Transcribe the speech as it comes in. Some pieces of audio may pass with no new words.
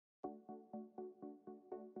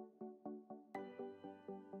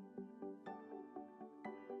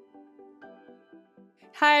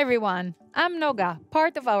Hi everyone, I'm Noga,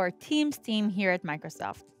 part of our Teams team here at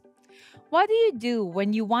Microsoft. What do you do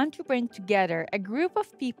when you want to bring together a group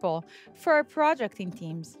of people for a project in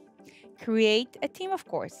Teams? Create a team, of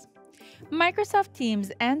course. Microsoft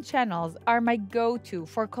Teams and channels are my go-to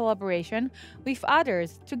for collaboration with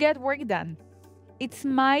others to get work done. It's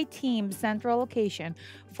my team's central location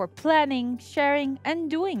for planning, sharing, and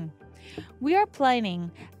doing. We are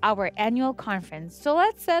planning our annual conference, so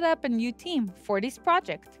let's set up a new team for this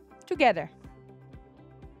project together.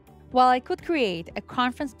 While I could create a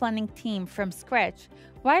conference planning team from scratch,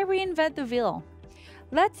 why reinvent the wheel?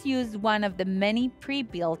 Let's use one of the many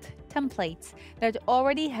pre-built templates that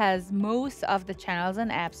already has most of the channels and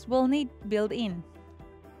apps we'll need built in.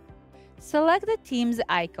 Select the Teams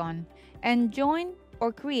icon and join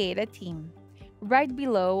or create a team right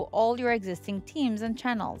below all your existing teams and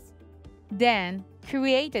channels. Then,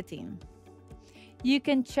 create a team. You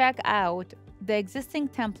can check out the existing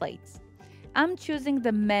templates. I'm choosing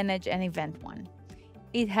the Manage an Event one.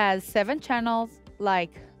 It has 7 channels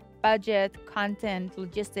like budget, content,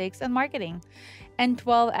 logistics, and marketing, and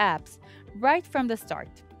 12 apps right from the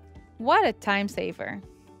start. What a time saver!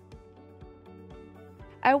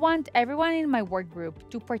 I want everyone in my work group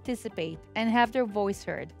to participate and have their voice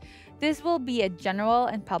heard. This will be a general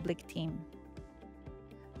and public team.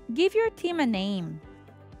 Give your team a name.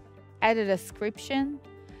 Add a description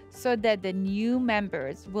so that the new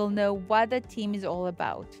members will know what the team is all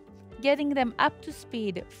about, getting them up to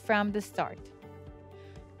speed from the start.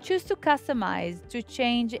 Choose to customize to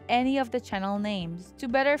change any of the channel names to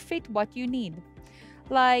better fit what you need,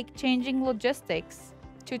 like changing logistics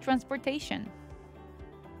to transportation.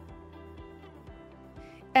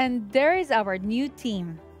 And there is our new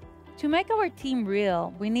team. To make our team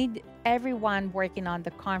real, we need everyone working on the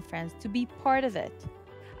conference to be part of it.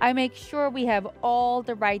 I make sure we have all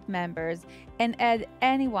the right members and add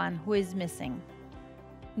anyone who is missing.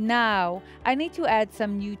 Now, I need to add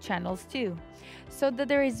some new channels too, so that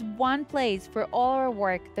there is one place for all our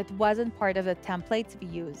work that wasn't part of the templates we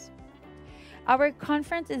use. Our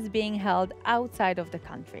conference is being held outside of the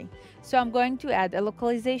country, so I'm going to add a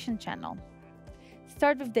localization channel.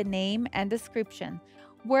 Start with the name and description,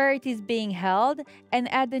 where it is being held,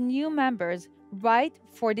 and add the new members right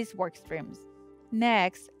for these work streams.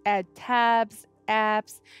 Next, add tabs,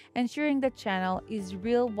 apps, ensuring the channel is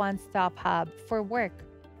real one-stop hub for work.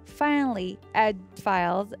 Finally, add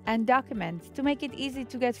files and documents to make it easy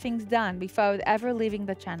to get things done without ever leaving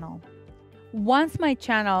the channel. Once my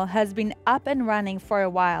channel has been up and running for a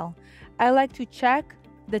while, I like to check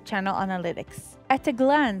the channel analytics. At a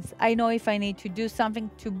glance, I know if I need to do something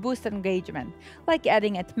to boost engagement, like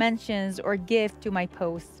adding at mentions or GIF to my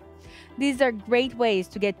posts. These are great ways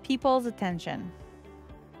to get people's attention.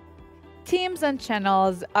 Teams and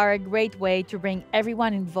channels are a great way to bring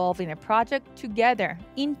everyone involved in a project together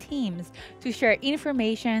in teams to share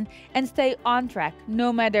information and stay on track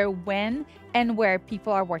no matter when and where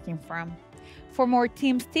people are working from. For more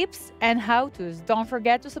Teams tips and how-tos, don't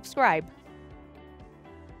forget to subscribe.